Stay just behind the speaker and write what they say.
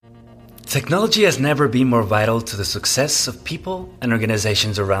Technology has never been more vital to the success of people and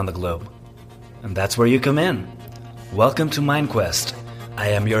organizations around the globe. And that's where you come in. Welcome to MindQuest. I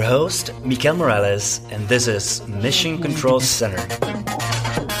am your host, Mikel Morales, and this is Mission Control Center.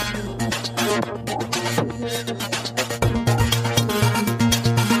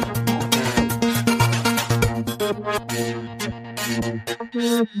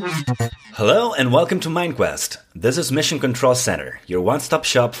 Hello and welcome to MindQuest. This is Mission Control Center, your one-stop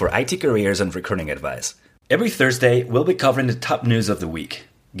shop for IT careers and recruiting advice. Every Thursday, we'll be covering the top news of the week,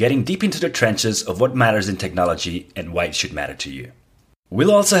 getting deep into the trenches of what matters in technology and why it should matter to you.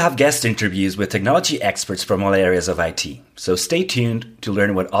 We'll also have guest interviews with technology experts from all areas of IT, so stay tuned to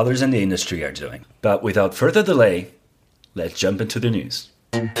learn what others in the industry are doing. But without further delay, let's jump into the news.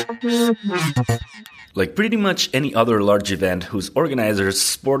 Like pretty much any other large event whose organizers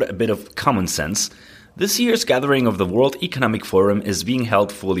sport a bit of common sense, this year's gathering of the World Economic Forum is being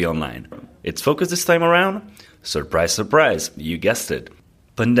held fully online. Its focus this time around? Surprise, surprise, you guessed it.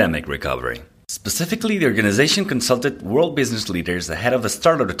 Pandemic recovery. Specifically, the organization consulted world business leaders ahead of the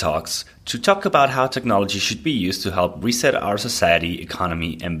start of the talks to talk about how technology should be used to help reset our society,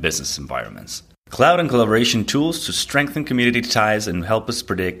 economy, and business environments. Cloud and collaboration tools to strengthen community ties and help us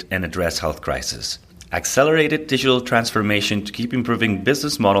predict and address health crises. Accelerated digital transformation to keep improving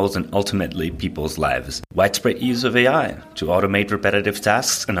business models and ultimately people's lives. Widespread use of AI to automate repetitive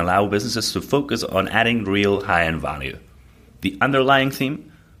tasks and allow businesses to focus on adding real high-end value. The underlying theme?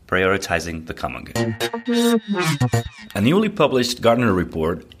 Prioritizing the common good. A newly published Gartner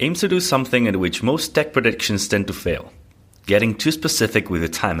report aims to do something at which most tech predictions tend to fail, getting too specific with the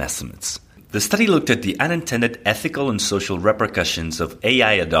time estimates. The study looked at the unintended ethical and social repercussions of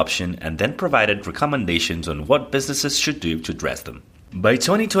AI adoption and then provided recommendations on what businesses should do to address them. By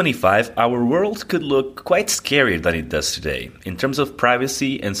 2025, our world could look quite scarier than it does today in terms of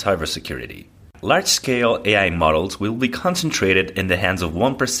privacy and cybersecurity. Large-scale AI models will be concentrated in the hands of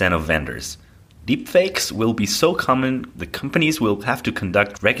 1% of vendors. Deepfakes will be so common that companies will have to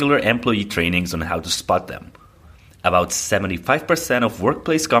conduct regular employee trainings on how to spot them. About 75% of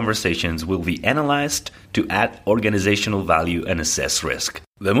workplace conversations will be analyzed to add organizational value and assess risk.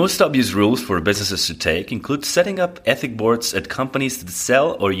 The most obvious rules for businesses to take include setting up ethic boards at companies that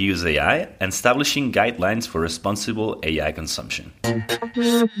sell or use AI and establishing guidelines for responsible AI consumption.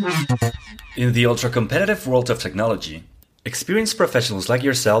 In the ultra-competitive world of technology, experienced professionals like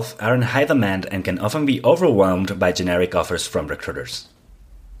yourself are in high demand and can often be overwhelmed by generic offers from recruiters.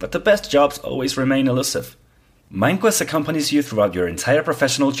 But the best jobs always remain elusive. MindQuest accompanies you throughout your entire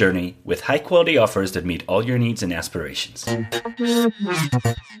professional journey with high-quality offers that meet all your needs and aspirations. The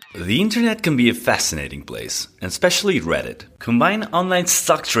internet can be a fascinating place, especially Reddit. Combine online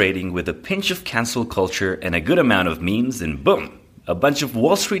stock trading with a pinch of cancel culture and a good amount of memes and boom! A bunch of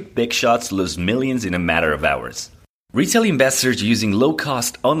Wall Street big shots lose millions in a matter of hours. Retail investors using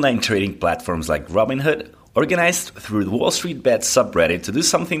low-cost online trading platforms like Robinhood organized through the Wall Street Bet subreddit to do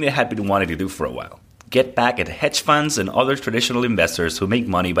something they had been wanting to do for a while. Get back at hedge funds and other traditional investors who make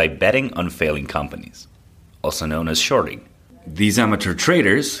money by betting on failing companies, also known as shorting. These amateur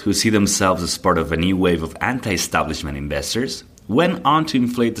traders, who see themselves as part of a new wave of anti-establishment investors, went on to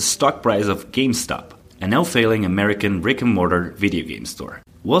inflate the stock price of GameStop, a now failing American brick-and-mortar video game store.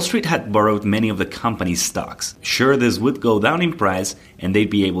 Wall Street had borrowed many of the company's stocks, sure this would go down in price and they'd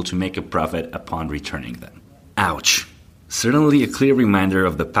be able to make a profit upon returning them. Ouch. Certainly a clear reminder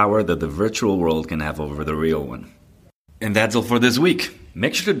of the power that the virtual world can have over the real one. And that's all for this week.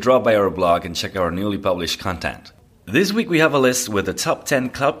 Make sure to drop by our blog and check our newly published content. This week we have a list with the top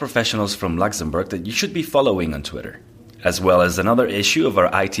 10 cloud professionals from Luxembourg that you should be following on Twitter, as well as another issue of our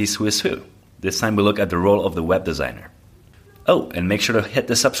IT Swiss Who. This time we look at the role of the web designer. Oh, and make sure to hit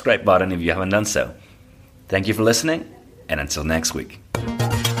the subscribe button if you haven't done so. Thank you for listening, and until next week.